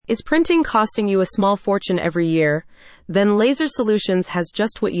Is printing costing you a small fortune every year? Then Laser Solutions has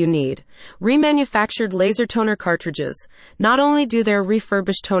just what you need. Remanufactured laser toner cartridges. Not only do their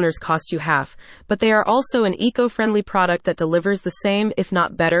refurbished toners cost you half, but they are also an eco-friendly product that delivers the same, if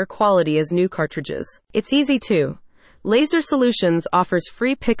not better, quality as new cartridges. It's easy too. Laser Solutions offers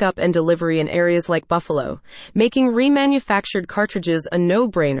free pickup and delivery in areas like Buffalo, making remanufactured cartridges a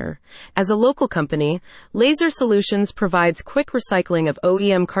no-brainer. As a local company, Laser Solutions provides quick recycling of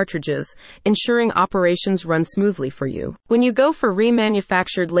OEM cartridges, ensuring operations run smoothly for you. When you go for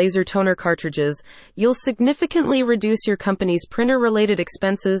remanufactured laser toner cartridges, you'll significantly reduce your company's printer-related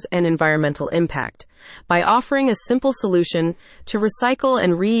expenses and environmental impact. By offering a simple solution to recycle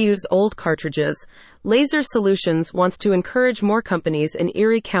and reuse old cartridges, Laser Solutions wants to encourage more companies in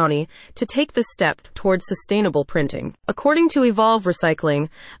Erie County to take this step towards sustainable printing. According to Evolve Recycling,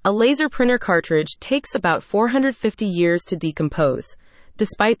 a laser printer cartridge takes about 450 years to decompose.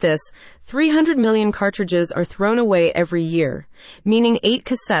 Despite this, 300 million cartridges are thrown away every year, meaning 8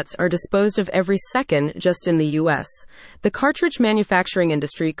 cassettes are disposed of every second just in the U.S. The cartridge manufacturing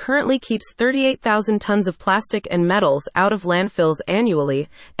industry currently keeps 38,000 tons of plastic and metals out of landfills annually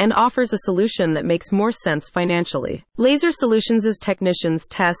and offers a solution that makes more sense financially. Laser Solutions' technicians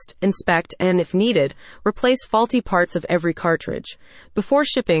test, inspect, and, if needed, replace faulty parts of every cartridge. Before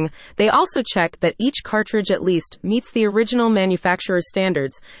shipping, they also check that each cartridge at least meets the original manufacturer's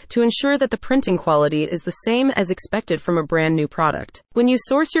standards to ensure that the printing quality is the same as expected from a brand new product. When you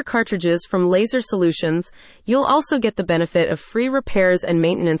source your cartridges from Laser Solutions, you'll also get the benefit of free repairs and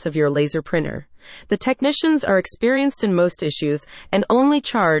maintenance of your laser printer. The technicians are experienced in most issues and only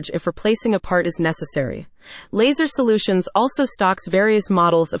charge if replacing a part is necessary. Laser Solutions also stocks various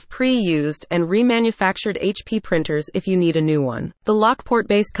models of pre-used and remanufactured HP printers if you need a new one. The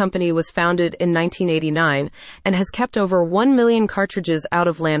Lockport-based company was founded in 1989 and has kept over 1 million cartridges out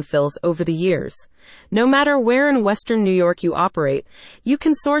of landfills over the years. No matter where in Western New York you operate, you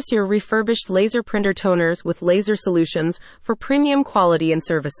can source your refurbished laser printer toners with Laser Solutions for premium quality and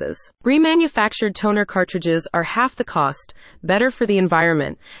services. Remanufactured toner cartridges are half the cost, better for the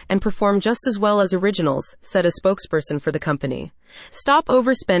environment, and perform just as well as originals, said a spokesperson for the company. Stop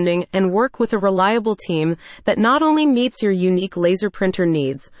overspending and work with a reliable team that not only meets your unique laser printer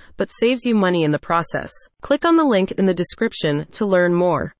needs, but saves you money in the process. Click on the link in the description to learn more.